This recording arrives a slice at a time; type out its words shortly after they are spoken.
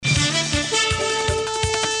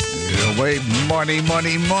Wave money,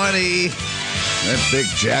 money, money. That big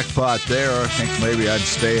jackpot there. I think maybe I'd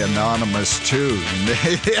stay anonymous too.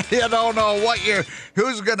 You don't know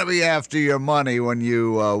who's going to be after your money when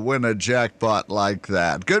you win a jackpot like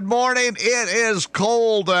that. Good morning. It is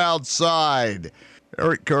cold outside.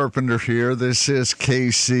 Eric Carpenter here. This is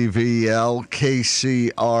KCVL,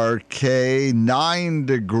 KCRK. 9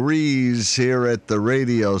 degrees here at the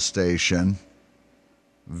radio station.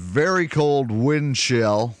 Very cold wind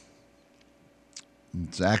chill.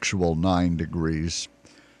 It's actual 9 degrees.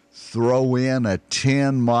 Throw in a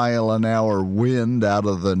 10-mile-an-hour wind out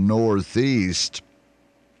of the northeast,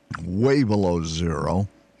 way below zero.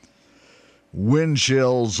 Wind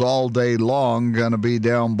chills all day long, going to be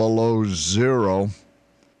down below zero.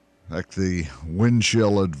 Like the wind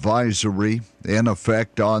chill advisory in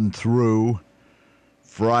effect on through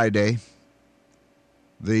Friday.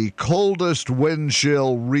 The coldest wind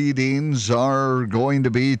chill readings are going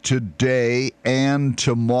to be today and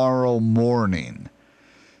tomorrow morning.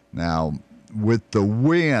 Now, with the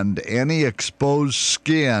wind, any exposed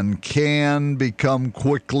skin can become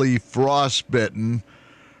quickly frostbitten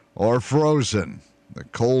or frozen. The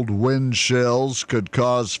cold wind chills could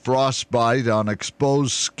cause frostbite on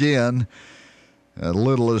exposed skin as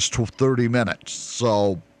little as 30 minutes.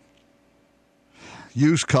 So,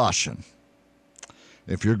 use caution.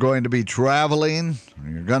 If you're going to be traveling,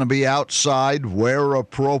 you're going to be outside, wear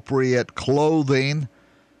appropriate clothing,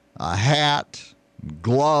 a hat,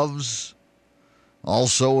 gloves.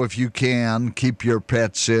 Also, if you can, keep your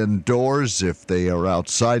pets indoors. If they are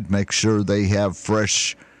outside, make sure they have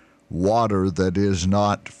fresh water that is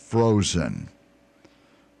not frozen.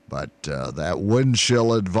 But that wind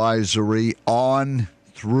chill advisory on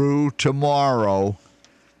through tomorrow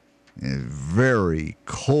is very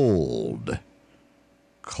cold.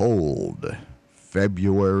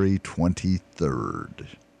 February 23rd.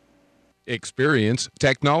 Experience,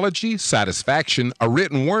 technology, satisfaction, a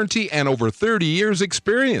written warranty, and over 30 years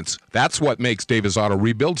experience. That's what makes Davis Auto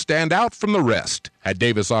Rebuild stand out from the rest. At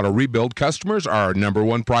Davis Auto Rebuild, customers are our number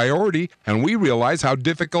one priority, and we realize how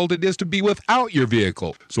difficult it is to be without your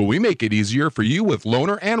vehicle. So we make it easier for you with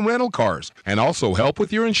loaner and rental cars, and also help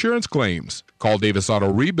with your insurance claims. Call Davis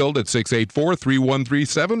Auto Rebuild at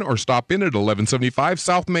 684-3137 or stop in at 1175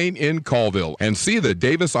 South Main in Colville and see the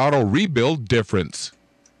Davis Auto Rebuild difference.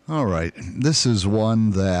 All right, this is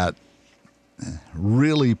one that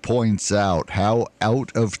really points out how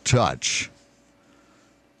out of touch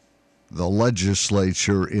the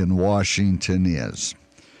legislature in Washington is.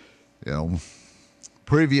 You know,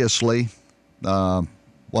 previously,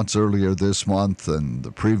 once earlier this month and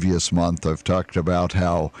the previous month, I've talked about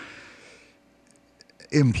how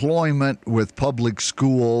employment with public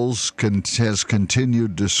schools has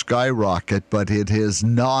continued to skyrocket, but it is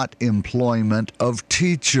not employment of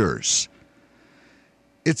teachers.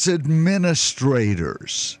 It's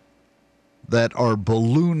administrators that are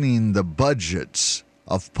ballooning the budgets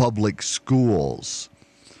of public schools.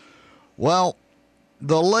 Well,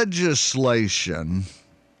 the legislation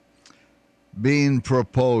being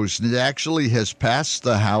proposed, it actually has passed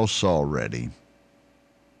the House already.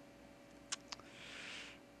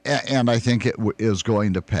 And I think it is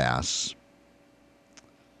going to pass.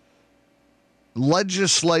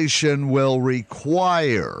 Legislation will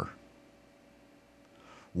require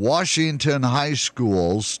Washington high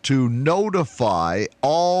schools to notify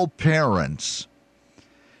all parents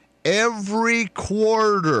every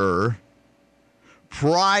quarter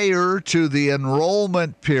prior to the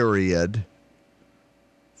enrollment period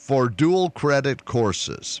for dual credit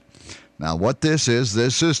courses. Now, what this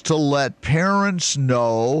is to let parents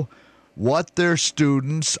know what their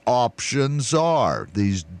students' options are.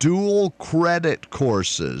 These dual credit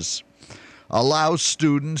courses allow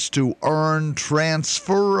students to earn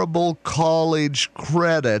transferable college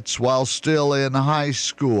credits while still in high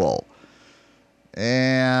school.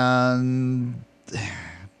 And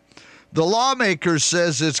the lawmaker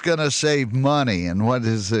says it's going to save money. And what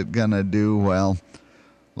is it going to do? Well,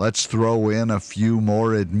 let's throw in a few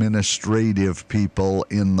more administrative people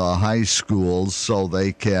in the high schools so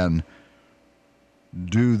they can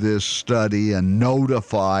do this study and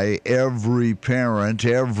notify every parent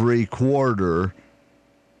every quarter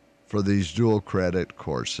for these dual credit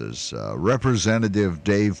courses. Representative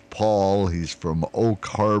Dave Paul, he's from Oak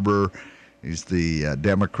Harbor. He's the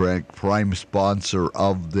Democratic prime sponsor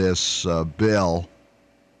of this bill.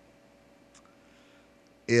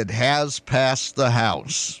 It has passed the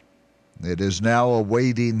House. It is now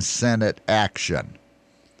awaiting Senate action.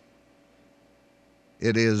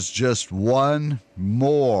 It is just one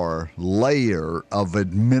more layer of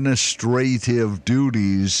administrative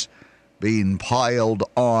duties being piled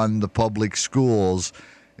on the public schools.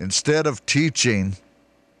 Instead of teaching,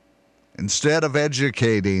 instead of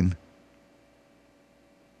educating,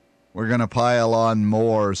 we're going to pile on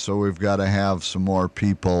more, so we've got to have some more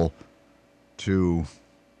people to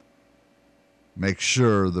make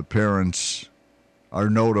sure the parents are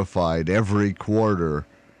notified every quarter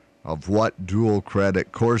of what dual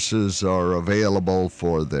credit courses are available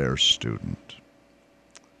for their student.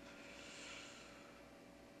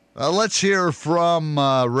 Let's hear from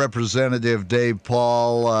Representative Dave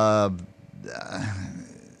Paul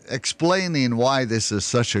explaining why this is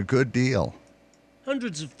such a good deal.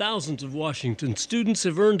 Hundreds of thousands of Washington students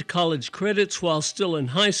have earned college credits while still in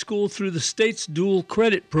high school through the state's dual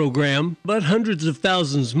credit program, but hundreds of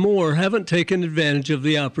thousands more haven't taken advantage of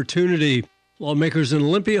the opportunity. Lawmakers in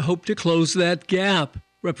Olympia hope to close that gap.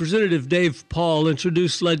 Representative Dave Paul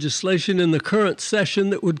introduced legislation in the current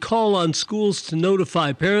session that would call on schools to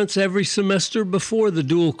notify parents every semester before the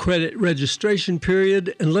dual credit registration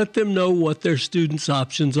period and let them know what their students'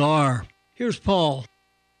 options are. Here's Paul.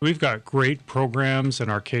 We've got great programs in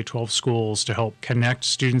our K-12 schools to help connect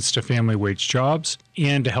students to family wage jobs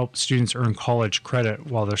and to help students earn college credit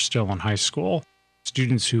while they're still in high school.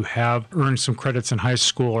 Students who have earned some credits in high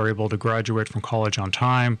school are able to graduate from college on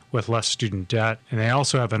time with less student debt, and they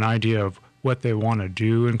also have an idea of what they want to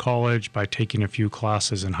do in college by taking a few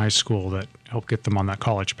classes in high school that help get them on that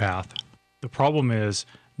college path. The problem is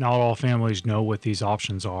not all families know what these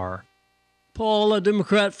options are. Paul, a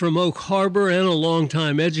Democrat from Oak Harbor and a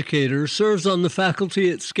longtime educator, serves on the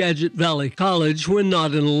faculty at Skagit Valley College when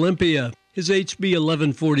not in Olympia. His HB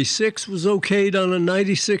 1146 was okayed on a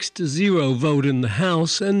 96-0 vote in the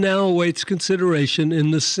House and now awaits consideration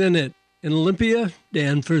in the Senate. In Olympia,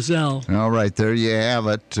 Dan Frizzell. All right, there you have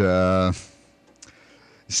it.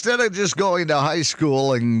 Instead of just going to high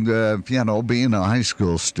school and, being a high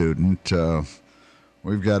school student,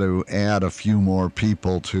 we've got to add a few more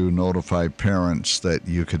people to notify parents that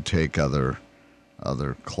you could take other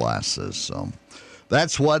classes. So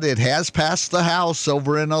that's what it has passed the House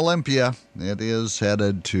over in Olympia. It is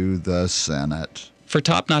headed to the Senate. For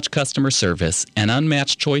top-notch customer service and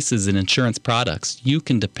unmatched choices in insurance products, you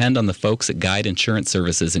can depend on the folks at Guide Insurance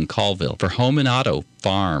Services in Colville. For home and auto,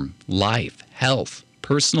 farm, life, health,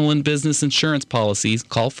 personal and business insurance policies,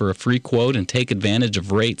 call for a free quote and take advantage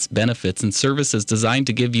of rates, benefits, and services designed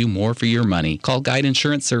to give you more for your money. Call Guide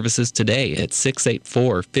Insurance Services today at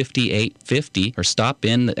 684-5850 or stop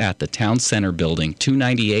in at the Town Center Building,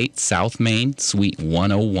 298 South Main, Suite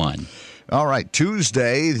 101. All right,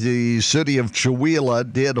 Tuesday, the city of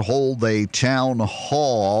Chewelah did hold a town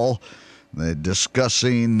hall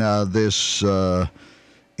discussing this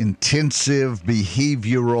intensive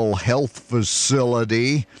behavioral health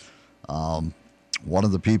facility. One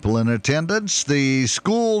of the people in attendance, the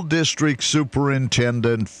school district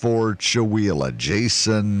superintendent for Chewelah,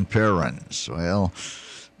 Jason Perrins. Well,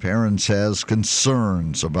 Perrins has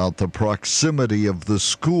concerns about the proximity of the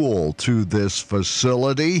school to this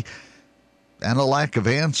facility and a lack of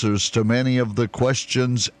answers to many of the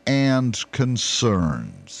questions and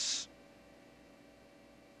concerns.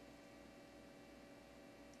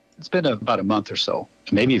 It's been about a month or so,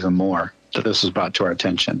 maybe even more, that this was brought to our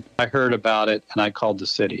attention. I heard about it and I called the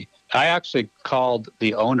city. I actually called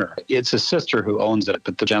the owner. It's his sister who owns it,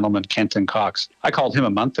 but the gentleman, Kenton Cox, I called him a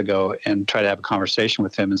month ago and tried to have a conversation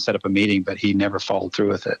with him and set up a meeting, but he never followed through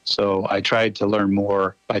with it. So I tried to learn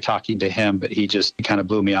more by talking to him, but he just kind of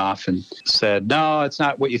blew me off and said, no, it's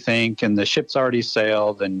not what you think, and the ship's already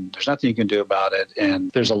sailed, and there's nothing you can do about it, and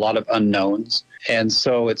there's a lot of unknowns. And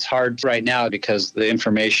so it's hard right now because the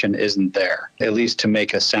information isn't there, at least to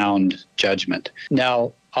make a sound judgment.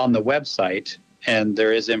 Now, on the website, and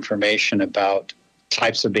there is information about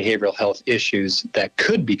types of behavioral health issues that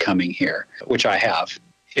could be coming here, which I have.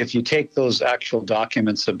 If you take those actual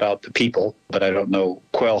documents about the people, but I don't know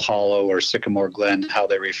Quail Hollow or Sycamore Glen, how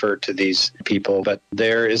they refer to these people, but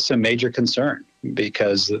there is some major concern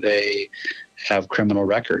because they have criminal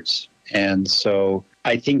records. And so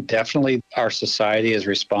I think definitely our society is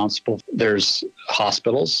responsible. There's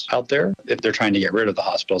hospitals out there. If they're trying to get rid of the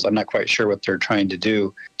hospitals, I'm not quite sure what they're trying to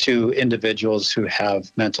do to individuals who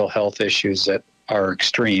have mental health issues that are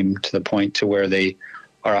extreme to the point to where they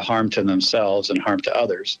are a harm to themselves and harm to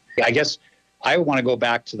others. I guess I want to go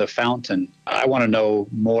back to the fountain. I want to know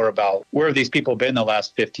more about where have these people been the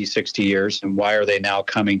last 50, 60 years, and why are they now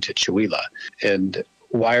coming to Chewelah? And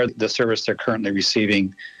why are the service they're currently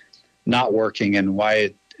receiving not working, and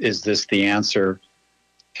why is this the answer?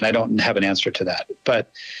 And I don't have an answer to that.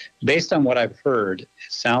 But based on what I've heard, it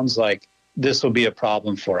sounds like this will be a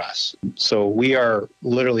problem for us. So we are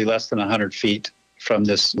literally less than 100 feet from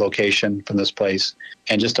this location, from this place.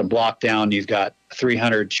 And just a block down, you've got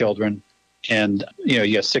 300 children. And, you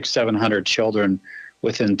have 600-700 children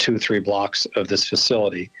within 2-3 blocks of this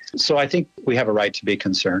facility. So I think we have a right to be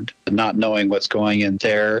concerned, not knowing what's going in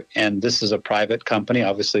there. And this is a private company.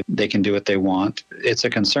 Obviously, they can do what they want. It's a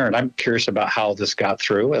concern. I'm curious about how this got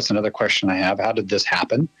through. That's another question I have. How did this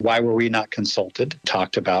happen? Why were we not consulted,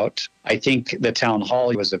 talked about? I think the town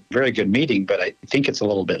hall was a very good meeting, but I think it's a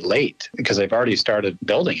little bit late because they've already started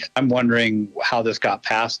building it. I'm wondering how this got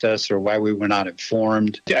past us or why we were not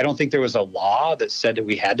informed. I don't think there was a law that said that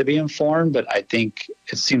we had to be informed, but I think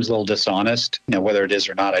it seems a little dishonest. Whether it is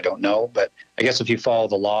or not, I don't know. But I guess if you follow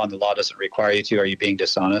the law and the law doesn't require you to, are you being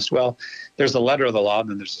dishonest? Well, there's the letter of the law and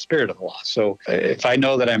then there's the spirit of the law. So if I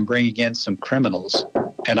know that I'm bringing in some criminals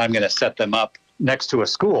and I'm going to set them up next to a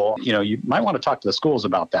school, you might want to talk to the schools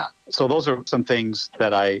about that. So those are some things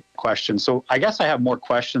that I question. So I guess I have more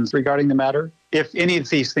questions regarding the matter. If any of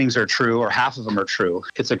these things are true or half of them are true,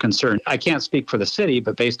 it's a concern. I can't speak for the city,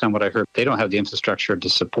 but based on what I heard, they don't have the infrastructure to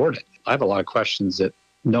support it. I have a lot of questions that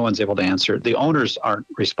no one's able to answer. The owners aren't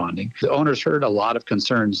responding. The owners heard a lot of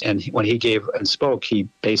concerns, and when he gave and spoke, he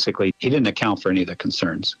didn't account for any of the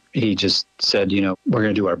concerns. He just said, we're going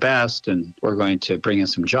to do our best, and we're going to bring in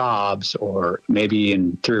some jobs, or maybe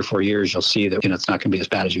in 3 or 4 years, you'll see that, it's not going to be as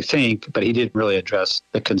bad as you think. But he didn't really address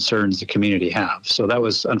the concerns the community have. So that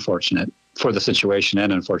was unfortunate for the situation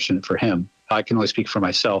and unfortunate for him. I can only speak for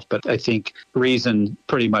myself, but I think reason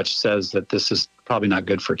pretty much says that this is probably not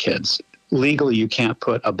good for kids. Legally, you can't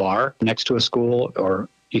put a bar next to a school, or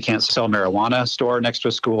you can't sell marijuana store next to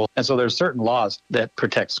a school. And so there's certain laws that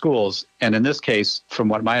protect schools. And in this case, from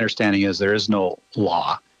what my understanding is, there is no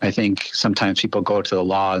law. I think sometimes people go to the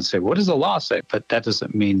law and say, what does the law say? But that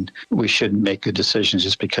doesn't mean we shouldn't make good decisions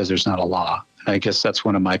just because there's not a law. And I guess that's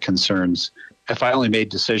one of my concerns. If I only made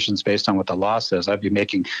decisions based on what the law says, I'd be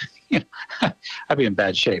I'd be in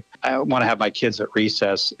bad shape. I want to have my kids at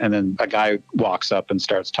recess, and then a guy walks up and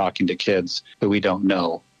starts talking to kids that we don't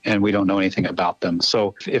know, and we don't know anything about them.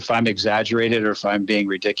 So if I'm exaggerated or if I'm being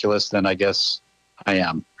ridiculous, then I guess I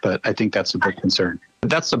am. But I think that's a big concern.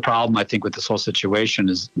 That's the problem, I think, with this whole situation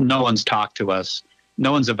is no one's talked to us.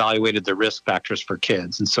 No one's evaluated the risk factors for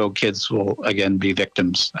kids. And so kids will, again, be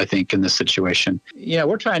victims, I think, in this situation.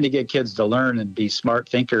 We're trying to get kids to learn and be smart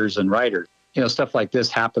thinkers and writers. Stuff like this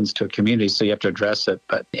happens to a community, so you have to address it.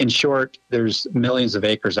 But in short, there's millions of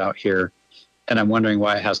acres out here, and I'm wondering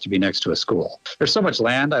why it has to be next to a school. There's so much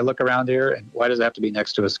land. I look around here, and why does it have to be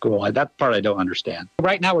next to a school? That part I don't understand.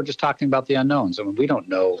 Right now, we're just talking about the unknowns. We don't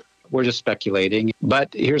know. We're just speculating.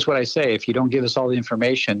 But here's what I say. If you don't give us all the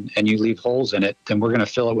information and you leave holes in it, then we're going to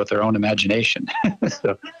fill it with our own imagination.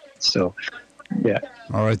 So, yeah.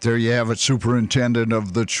 All right, there you have it, Superintendent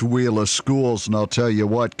of the Chewelah Schools. And I'll tell you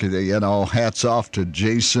what, hats off to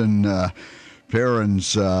Jason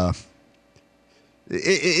Perrins.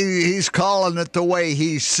 He's calling it the way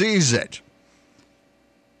he sees it.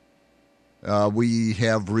 We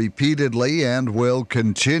have repeatedly and will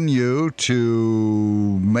continue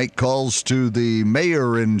to make calls to the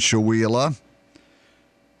mayor in Chewelah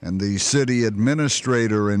and the city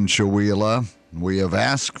administrator in Chewelah. We have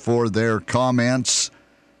asked for their comments,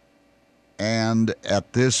 and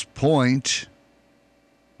at this point,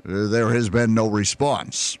 there has been no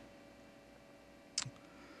response.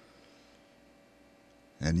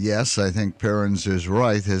 And yes, I think Perrins is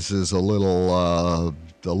right. This is a little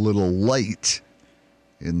late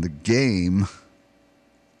in the game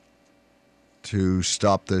to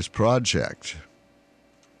stop this project.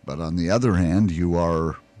 But on the other hand, you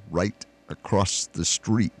are right across the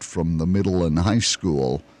street from the middle and high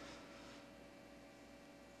school,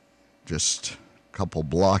 just a couple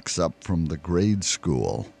blocks up from the grade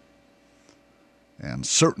school. And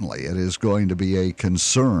certainly it is going to be a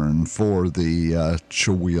concern for the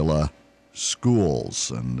Chewelah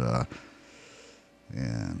schools. And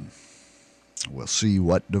we'll see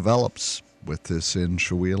what develops with this in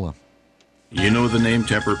Chewelah. You know the name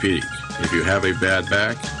Tempur-Pedic. If you have a bad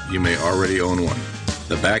back, you may already own one.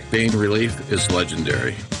 The back pain relief is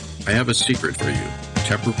legendary. I have a secret for you.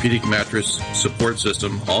 Tempur-Pedic mattress support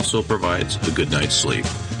system also provides a good night's sleep.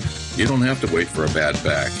 You don't have to wait for a bad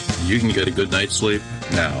back. You can get a good night's sleep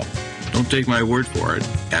now. Don't take my word for it.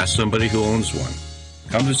 Ask somebody who owns one.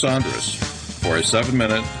 Come to Saunders for a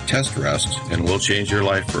 7-minute test rest, and we'll change your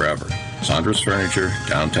life forever. Saunders Furniture,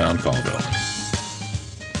 downtown Colville.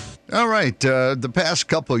 All right. The past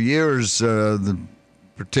couple of years,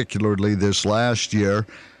 particularly this last year,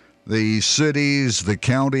 the cities, the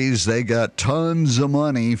counties, they got tons of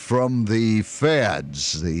money from the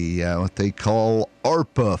feds, what they call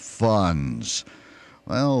ARPA funds.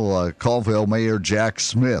 Well, Colville Mayor Jack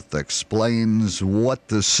Smith explains what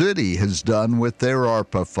the city has done with their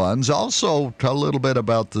ARPA funds. Also, a little bit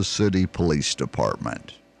about the city police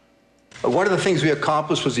department. One of the things we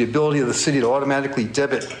accomplished was the ability of the city to automatically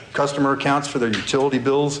debit customer accounts for their utility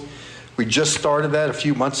bills. We just started that a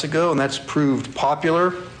few months ago, and that's proved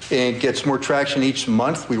popular and gets more traction each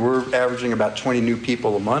month. We were averaging about 20 new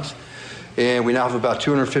people a month, and we now have about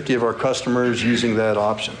 250 of our customers using that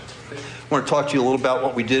option. I want to talk to you a little about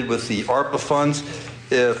what we did with the ARPA funds.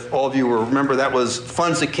 If all of you will remember, that was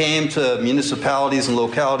funds that came to municipalities and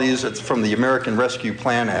localities from the American Rescue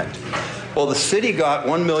Plan Act. Well, the city got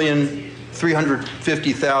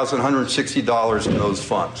 $1,350,160 in those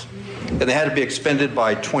funds, and they had to be expended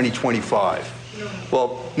by 2025.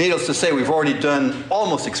 Well, needless to say, we've already done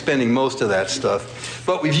almost expending most of that stuff,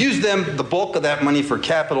 but we've used the bulk of that money for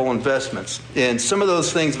capital investments. And some of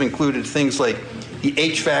those things have included things like the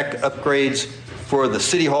HVAC upgrades for the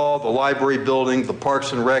City Hall, the library building, the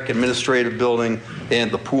Parks and Rec administrative building,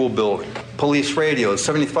 and the pool building. Police radios,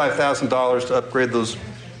 $75,000 to upgrade those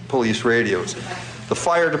police radios. The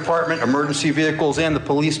fire department emergency vehicles and the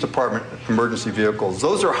police department emergency vehicles.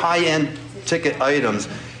 Those are high-end ticket items,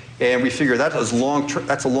 and we figure that's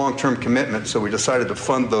a long-term commitment, so we decided to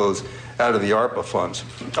fund those out of the ARPA funds.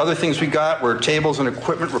 Other things we got were tables and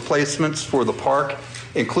equipment replacements for the park,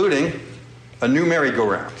 including a new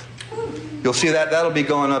merry-go-round. You'll see that'll be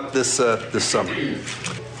going up this summer.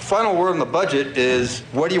 Final word on the budget is,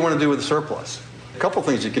 what do you want to do with the surplus? A couple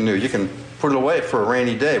things you can do. You can put it away for a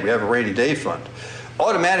rainy day. We have a rainy day fund.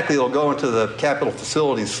 Automatically, it'll go into the capital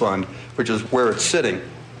facilities fund, which is where it's sitting.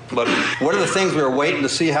 But one of the things we were waiting to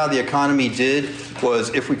see how the economy did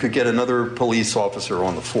was if we could get another police officer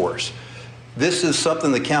on the force. This is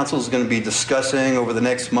something the council is going to be discussing over the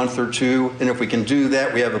next month or two, and if we can do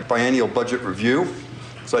that, we have a biennial budget review.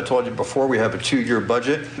 So I told you before, we have a 2-year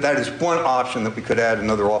budget. That is one option that we could add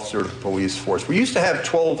another officer to the police force. We used to have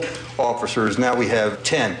 12 officers. Now we have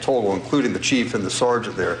 10 total, including the chief and the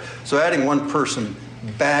sergeant there. So adding one person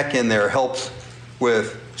back in there helps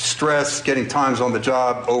with stress, getting times on the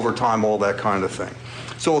job, overtime, all that kind of thing.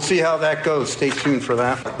 So we'll see how that goes. Stay tuned for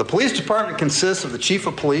that. The police department consists of the chief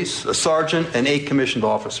of police, a sergeant, and 8 commissioned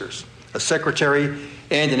officers, a secretary,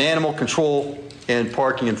 and an animal control and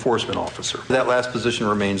parking enforcement officer. That last position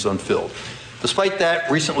remains unfilled. Despite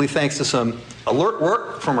that, recently, thanks to some alert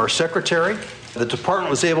work from our secretary, the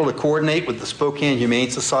department was able to coordinate with the Spokane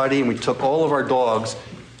Humane Society, and we took all of our dogs,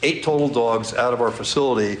 8 total dogs, out of our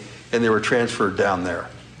facility, and they were transferred down there,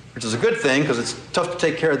 which is a good thing because it's tough to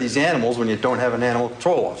take care of these animals when you don't have an animal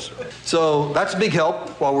control officer. So that's a big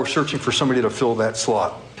help while we're searching for somebody to fill that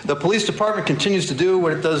slot. The police department continues to do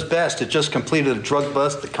what it does best. It just completed a drug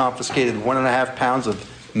bust that confiscated 1.5 pounds of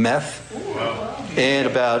meth and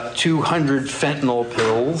about 200 fentanyl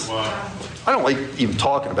pills. I don't like even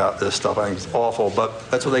talking about this stuff. I think it's awful, but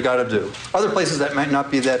that's what they got to do. Other places that might not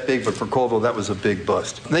be that big, but for Colville, that was a big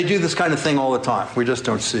bust. And they do this kind of thing all the time. We just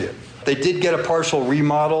don't see it. They did get a partial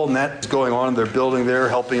remodel, and that's going on in their building there,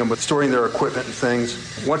 helping them with storing their equipment and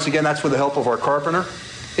things. Once again, that's with the help of our carpenter,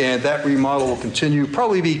 and that remodel will continue,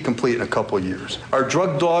 probably be complete in a couple of years. Our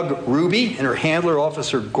drug dog, Ruby, and her handler,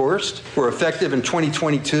 Officer Gorst, were effective in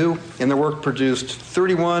 2022, and their work produced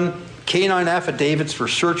 31 canine affidavits for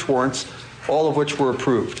search warrants, all of which were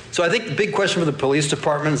approved. So I think the big question for the police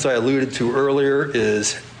department, as I alluded to earlier,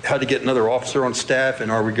 is how to get another officer on staff, and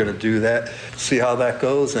are we going to do that? See how that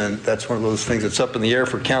goes, and that's one of those things that's up in the air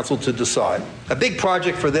for council to decide. A big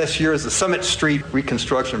project for this year is the Summit Street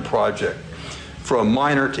reconstruction project from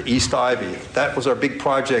Minor to East Ivy. That was our big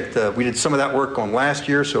project. We did some of that work on last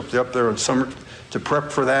year, so if they're up there in summer to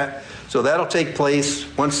prep for that. So that'll take place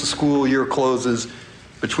once the school year closes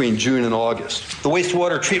between June and August. The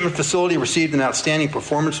wastewater treatment facility received an outstanding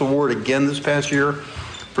performance award again this past year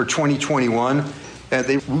for 2021. And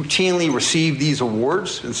they routinely receive these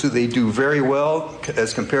awards, and so they do very well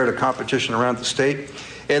as compared to competition around the state.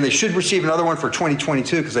 And they should receive another one for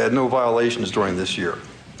 2022 because they had no violations during this year.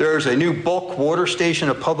 There's a new bulk water station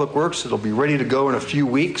at Public Works that'll be ready to go in a few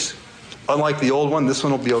weeks. Unlike the old one, this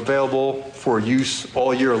one will be available for use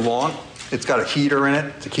all year long. It's got a heater in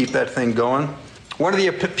it to keep that thing going. One of the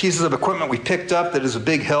pieces of equipment we picked up that is a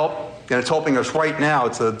big help, and it's helping us right now,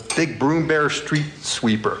 it's a big Broom Bear street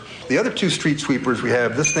sweeper. The other 2 street sweepers we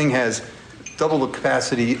have, this thing has double the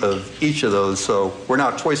capacity of each of those, so we're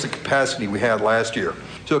now twice the capacity we had last year.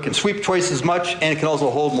 So it can sweep twice as much, and it can also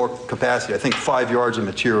hold more capacity, I think 5 yards of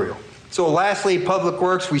material. So lastly, Public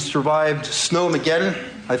Works, we survived Snowmageddon.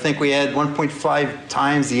 I think we had 1.5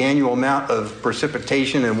 times the annual amount of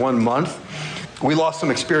precipitation in 1 month. We lost some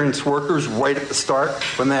experienced workers right at the start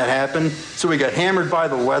when that happened, so we got hammered by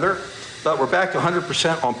the weather. But we're back to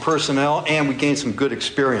 100% on personnel, and we gained some good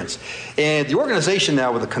experience. And the organization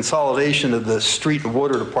now, with the consolidation of the street and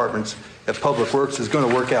water departments at Public Works, is going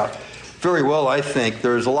to work out very well, I think.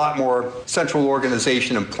 There's a lot more central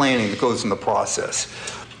organization and planning that goes in the process.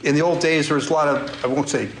 In the old days, there was a lot of, I will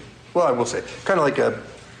say, kind of like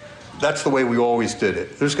that's the way we always did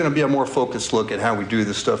it. There's going to be a more focused look at how we do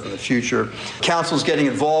this stuff in the future. Council's getting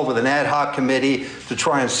involved with an ad hoc committee to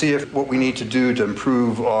try and see what we need to do to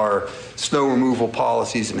improve our snow removal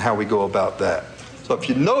policies and how we go about that. So if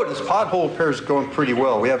you notice, pothole repair is going pretty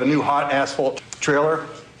well. We have a new hot asphalt trailer,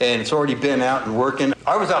 and it's already been out and working.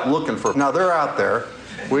 I was out looking for them. Now they're out there.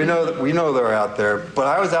 We know they're out there, but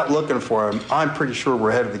I was out looking for them. I'm pretty sure we're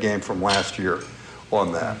ahead of the game from last year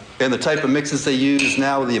on that. And the type of mixes they use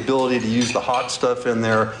now, the ability to use the hot stuff in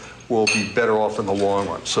there, will be better off in the long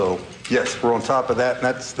run. So yes, we're on top of that, and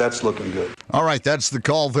that's looking good. All right, that's the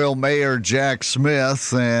Colville Mayor, Jack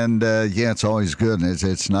Smith, and it's always good.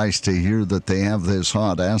 It's nice to hear that they have this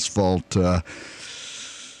hot asphalt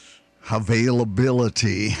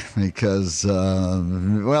availability because,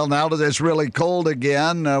 now that it's really cold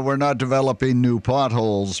again, we're not developing new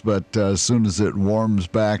potholes, but as soon as it warms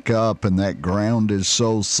back up and that ground is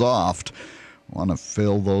so soft, I want to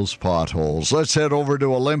fill those potholes. Let's head over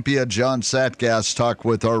to Olympia. John Satgas talk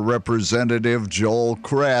with our representative, Joel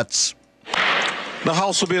Kretz. The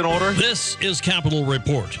House will be in order. This is Capitol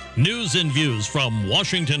Report. News and views from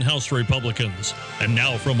Washington House Republicans. And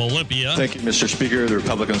now from Olympia. Thank you, Mr. Speaker. The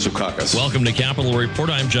Republicans who caucus. Welcome to Capitol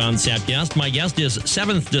Report. I'm John Satgast. My guest is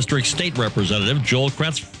 7th District State Representative Joel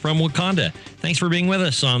Kretz from Wakanda. Thanks for being with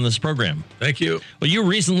us on this program. Thank you. Well, you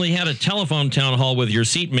recently had a telephone town hall with your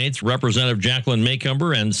seatmates, Representative Jacqueline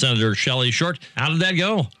Maycomber and Senator Shelley Short. How did that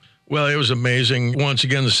go? Well, it was amazing. Once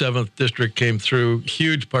again, the 7th District came through.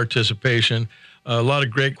 Huge participation. A lot of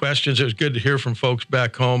great questions. It was good to hear from folks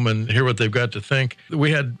back home and hear what they've got to think. We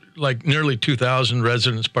had like nearly 2,000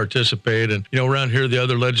 residents participate. And, around here, the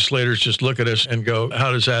other legislators just look at us and go,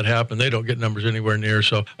 how does that happen? They don't get numbers anywhere near.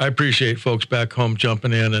 So I appreciate folks back home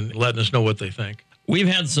jumping in and letting us know what they think. We've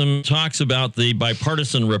had some talks about the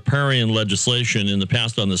bipartisan riparian legislation in the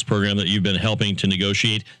past on this program that you've been helping to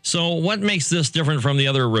negotiate. So what makes this different from the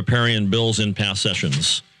other riparian bills in past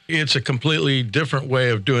sessions? It's a completely different way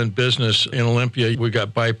of doing business in Olympia. We've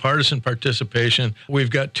got bipartisan participation. We've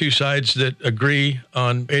got two sides that agree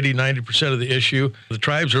on 80-90% of the issue. The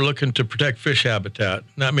tribes are looking to protect fish habitat.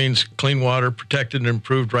 That means clean water, protected and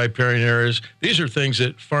improved riparian areas. These are things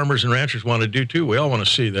that farmers and ranchers want to do too. We all want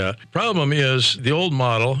to see that. Problem is the old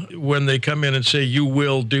model, when they come in and say, you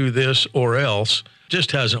will do this or else,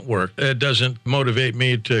 just hasn't worked. It doesn't motivate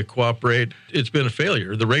me to cooperate. It's been a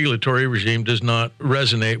failure. The regulatory regime does not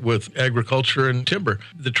resonate with agriculture and timber.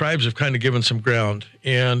 The tribes have kind of given some ground,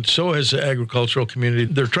 and so has the agricultural community.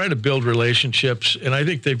 They're trying to build relationships, and I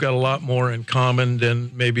think they've got a lot more in common than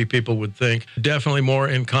maybe people would think. Definitely more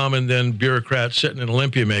in common than bureaucrats sitting in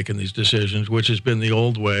Olympia making these decisions, which has been the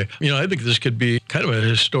old way. I think this could be kind of a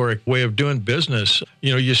historic way of doing business.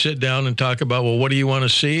 You sit down and talk about, well, what do you want to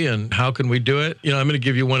see and how can we do it? I'm going to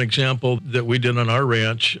give you one example that we did on our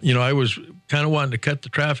ranch. I was kind of wanting to cut the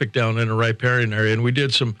traffic down in a riparian area, and we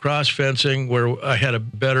did some cross fencing where I had a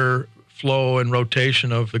better flow and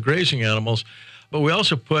rotation of the grazing animals. But we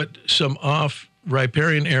also put some off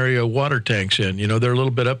riparian area water tanks in. They're a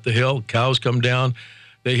little bit up the hill. Cows come down.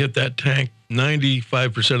 They hit that tank.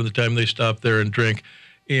 95% of the time they stop there and drink.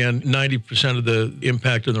 And 90% of the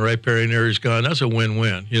impact in the riparian area is gone. That's a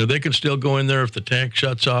win-win. They can still go in there if the tank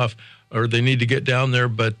shuts off or they need to get down there,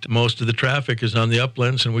 but most of the traffic is on the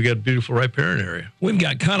uplands, and we got a beautiful riparian area. We've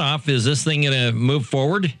got cutoff. Is this thing going to move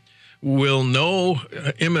forward? We'll know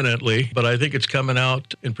imminently, but I think it's coming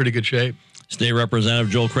out in pretty good shape. State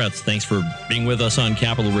Representative Joel Kretz, thanks for being with us on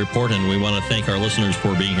Capitol Report, and we want to thank our listeners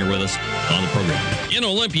for being here with us on the program. In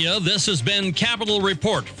Olympia, this has been Capitol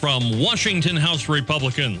Report from Washington House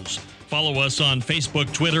Republicans. Follow us on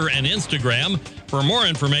Facebook, Twitter, and Instagram. For more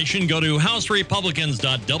information, go to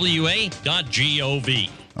houserepublicans.wa.gov.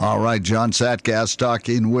 All right, John Satgas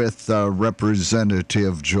talking with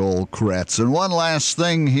Representative Joel Kretz. And one last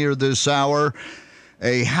thing here this hour,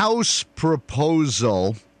 a House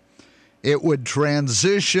proposal. It would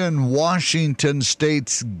transition Washington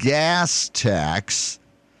State's gas tax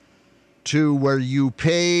to where you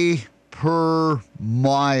pay per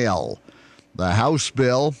mile. The House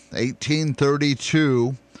Bill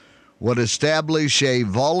 1832 would establish a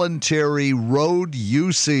voluntary road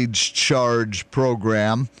usage charge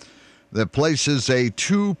program that places a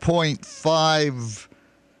 2.5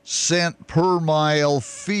 cent per mile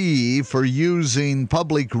fee for using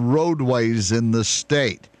public roadways in the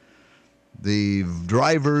state. The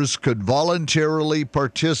drivers could voluntarily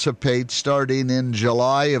participate starting in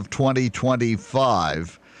July of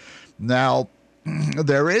 2025. Now,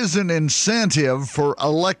 there is an incentive for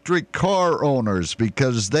electric car owners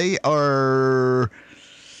because they are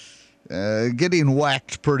getting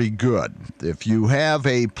whacked pretty good. If you have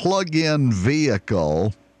a plug-in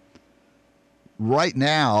vehicle, right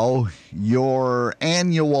now, your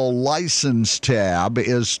annual license tab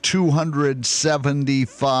is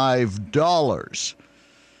 $275.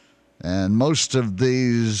 And most of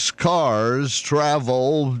these cars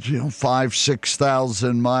travel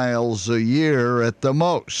 5,000-6,000 miles a year at the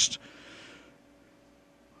most.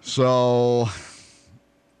 So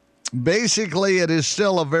basically, it is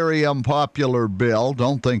still a very unpopular bill.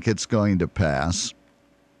 Don't think it's going to pass.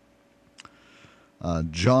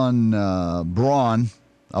 John Braun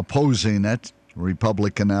opposing it,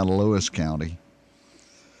 Republican out of Lewis County.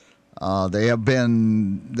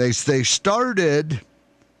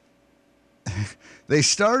 They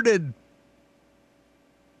started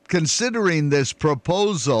considering this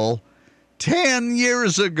proposal 10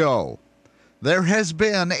 years ago. There has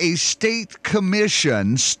been a state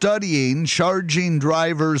commission studying charging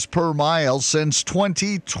drivers per mile since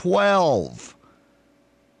 2012.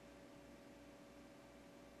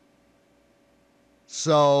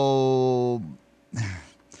 So,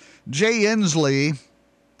 Jay Inslee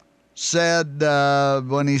said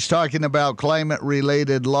when he's talking about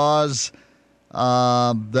climate-related laws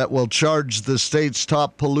that will charge the state's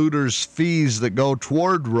top polluters fees that go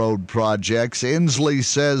toward road projects, Inslee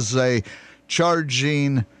says a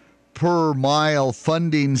charging per mile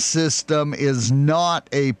funding system is not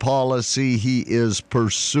a policy he is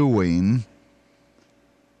pursuing.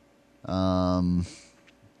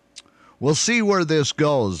 We'll see where this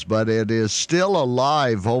goes, but it is still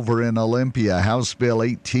alive over in Olympia, House Bill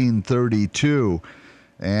 1832,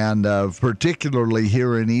 and particularly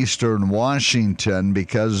here in eastern Washington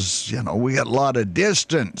because, we got a lot of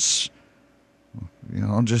distance,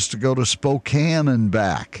 just to go to Spokane and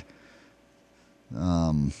back,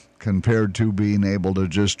 compared to being able to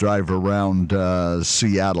just drive around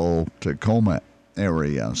Seattle, Tacoma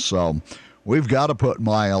area. So we've got to put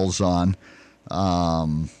miles on.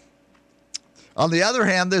 On the other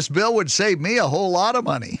hand, this bill would save me a whole lot of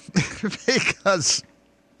money because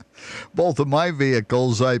both of my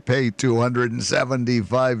vehicles, I pay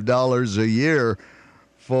 $275 a year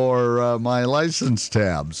for my license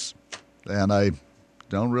tabs, and I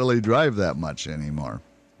don't really drive that much anymore.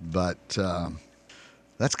 But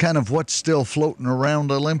that's kind of what's still floating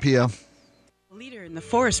around Olympia. A leader in the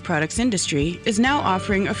forest products industry is now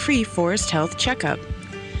offering a free forest health checkup.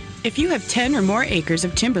 If you have 10 or more acres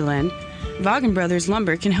of timberland, Vaughan Brothers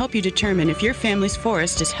Lumber can help you determine if your family's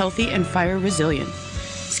forest is healthy and fire resilient.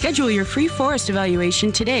 Schedule your free forest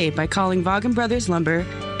evaluation today by calling Vaughan Brothers Lumber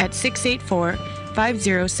at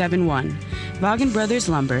 684-5071. Vaughan Brothers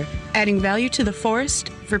Lumber, adding value to the forest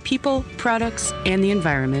for people, products, and the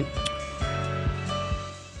environment.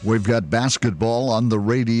 We've got basketball on the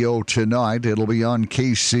radio tonight. It'll be on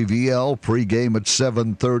KCVL. Pregame at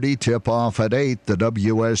 7:30, tip-off at 8. The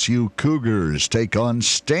WSU Cougars take on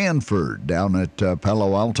Stanford down at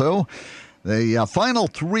Palo Alto. The final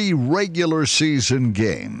 3 regular season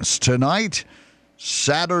games tonight,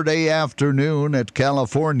 Saturday afternoon at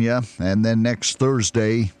California, and then next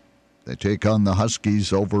Thursday they take on the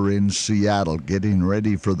Huskies over in Seattle, getting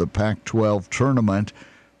ready for the Pac-12 tournament,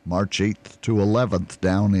 March 8th to 11th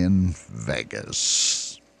down in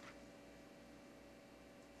Vegas.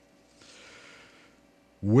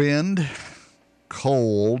 Wind,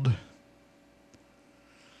 cold.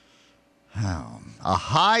 A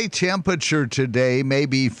high temperature today,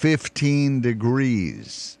 maybe 15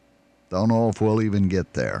 degrees. Don't know if we'll even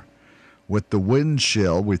get there. With the wind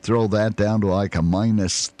chill, we throw that down to like a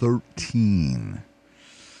minus 13.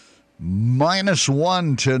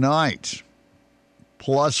 -1 tonight.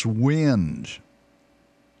 Plus wind.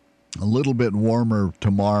 A little bit warmer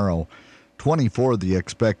tomorrow. 24 the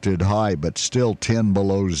expected high, but still 10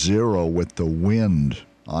 below zero with the wind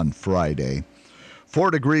on Friday. 4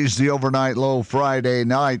 degrees the overnight low Friday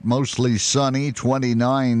night, mostly sunny.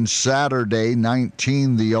 29 Saturday,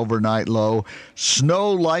 19 the overnight low.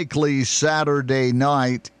 Snow likely Saturday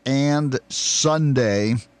night and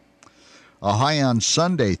Sunday. A high on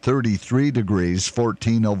Sunday, 33 degrees,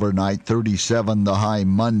 14 overnight, 37 the high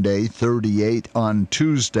Monday, 38 on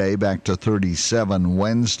Tuesday, back to 37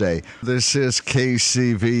 Wednesday. This is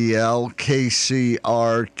KCVL,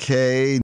 KCRK.